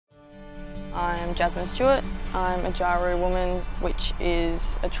I'm Jasmin Stewart. I'm a Jaru woman, which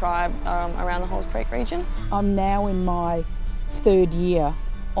is a tribe around the Halls Creek region. I'm now in my third year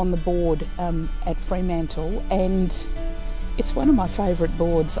on the board at Fremantle, and it's one of my favourite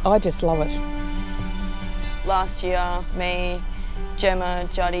boards. I just love it. Last year, me, Gemma,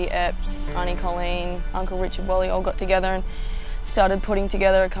 Juddy, Epps, Auntie Colleen, Uncle Richard Wally all got together and started putting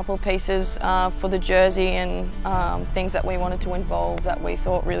together a couple of pieces for the jersey and things that we wanted to involve that we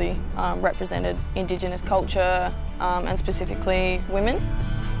thought really represented Indigenous culture and specifically women.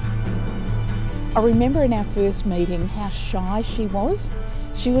 I remember in our first meeting how shy she was.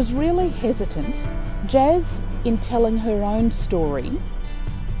 She was really hesitant. Jazz, in telling her own story,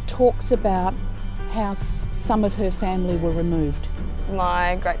 talks about how some of her family were removed.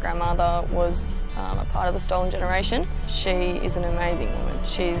 My great-grandmother was a part of the stolen generation. She is an amazing woman.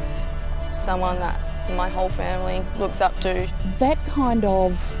 She's someone that my whole family looks up to. That kind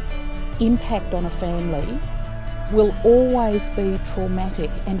of impact on a family will always be traumatic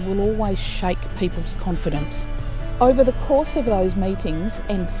and will always shake people's confidence. Over the course of those meetings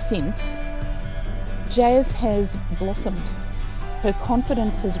and since, Jazz has blossomed. Her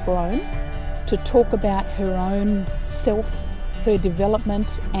confidence has grown to talk about her own self, her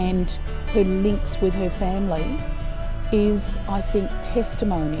development and her links with her family is, I think,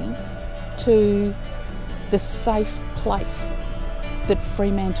 testimony to the safe place that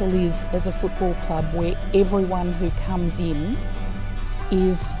Fremantle is as a football club, where everyone who comes in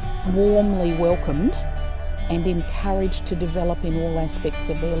is warmly welcomed and encouraged to develop in all aspects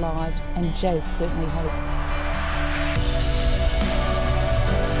of their lives, and Jazz certainly has.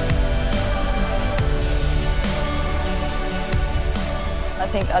 I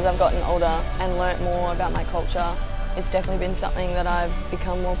think as I've gotten older and learnt more about my culture, it's definitely been something that I've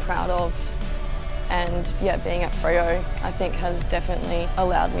become more proud of. And yeah, being at Freo, I think has definitely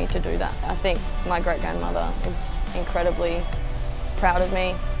allowed me to do that. I think my great-grandmother is incredibly proud of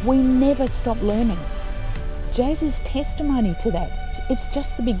me. We never stop learning. Jazz is testimony to that. It's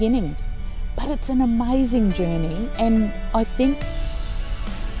just the beginning, but it's an amazing journey, and I think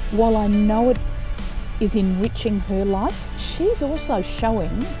while I know it is enriching her life, she's also showing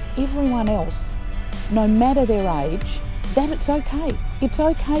everyone else, no matter their age, that it's okay. It's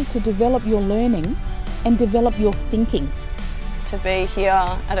okay to develop your learning and develop your thinking. To be here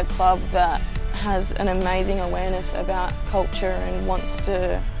at a club that has an amazing awareness about culture and wants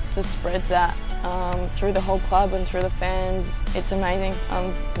to spread that through the whole club and through the fans, it's amazing.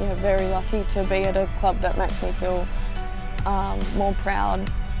 I'm very lucky to be at a club that makes me feel more proud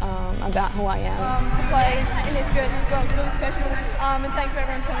about who I am. To play in this jersey as well, it's really special, and thanks for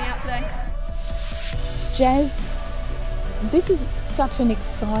everyone coming out today. Jazz, this is such an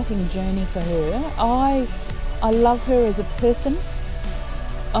exciting journey for her. I love her as a person.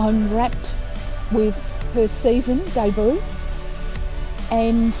 I'm wrapped with her season debut,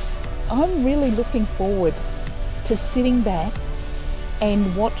 and I'm really looking forward to sitting back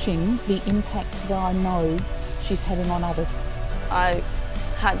and watching the impact that I know she's having on others. I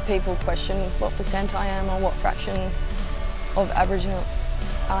had people question what percent I am or what fraction of Aboriginal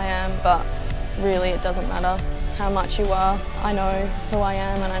I am, but really it doesn't matter how much you are. I know who I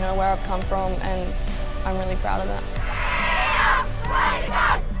am and I know where I've come from, and I'm really proud of that.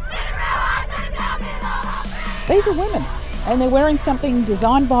 These are women, and they're wearing something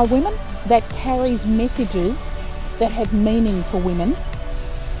designed by women that carries messages that have meaning for women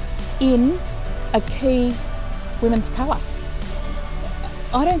in a key women's colour.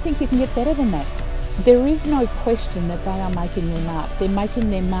 I don't think you can get better than that. There is no question that they are making their mark. They're making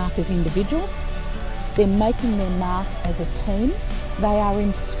their mark as individuals. They're making their mark as a team. They are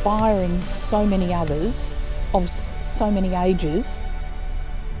inspiring so many others of so many ages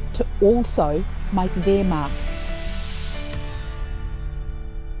to also make their mark.